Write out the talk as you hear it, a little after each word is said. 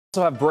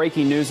Also have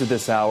breaking news at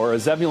this hour. A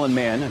Zebulon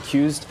man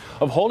accused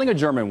of holding a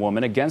German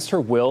woman against her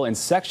will and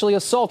sexually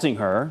assaulting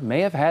her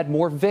may have had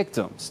more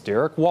victims.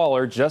 Derek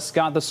Waller just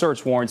got the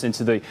search warrants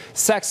into the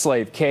sex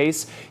slave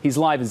case. He's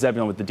live in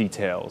Zebulon with the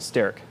details.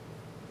 Derek.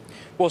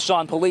 Well,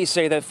 Sean, police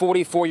say that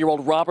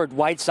 44-year-old Robert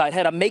Whiteside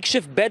had a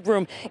makeshift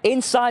bedroom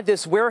inside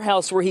this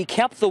warehouse where he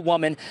kept the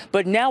woman.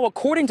 But now,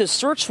 according to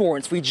search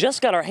warrants we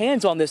just got our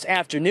hands on this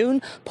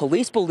afternoon,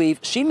 police believe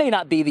she may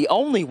not be the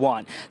only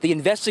one. The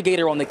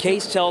investigator on the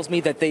case tells me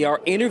that they are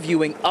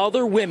interviewing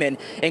other women,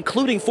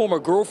 including former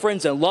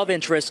girlfriends and love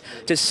interests,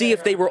 to see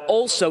if they were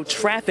also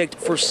trafficked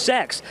for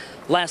sex.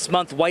 Last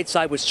month,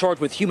 Whiteside was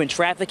charged with human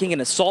trafficking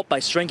and assault by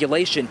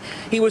strangulation.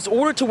 He was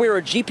ordered to wear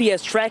a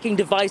GPS tracking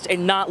device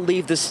and not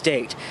leave the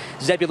state.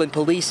 Zebulon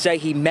police say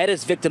he met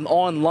his victim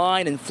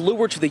online and flew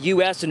her to the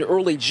U.S. in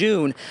early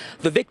June.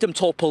 The victim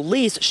told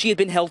police she had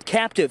been held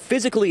captive,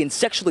 physically and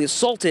sexually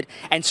assaulted,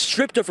 and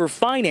stripped of her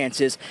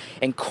finances.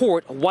 In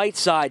court,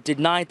 Whiteside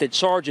denied the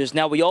charges.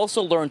 Now, we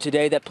also learned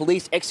today that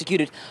police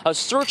executed a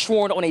search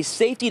warrant on a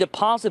safety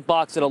deposit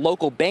box at a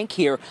local bank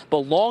here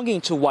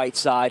belonging to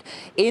Whiteside.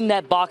 In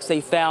that box,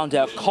 they found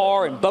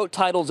car and boat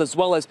titles as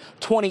well as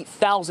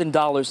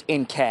 $20,000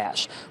 in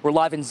cash. We're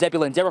live in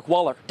Zebulon. Derek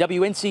Waller,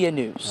 WNCN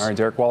News. All right,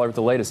 Derek Waller with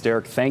the latest.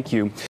 Derek, thank you.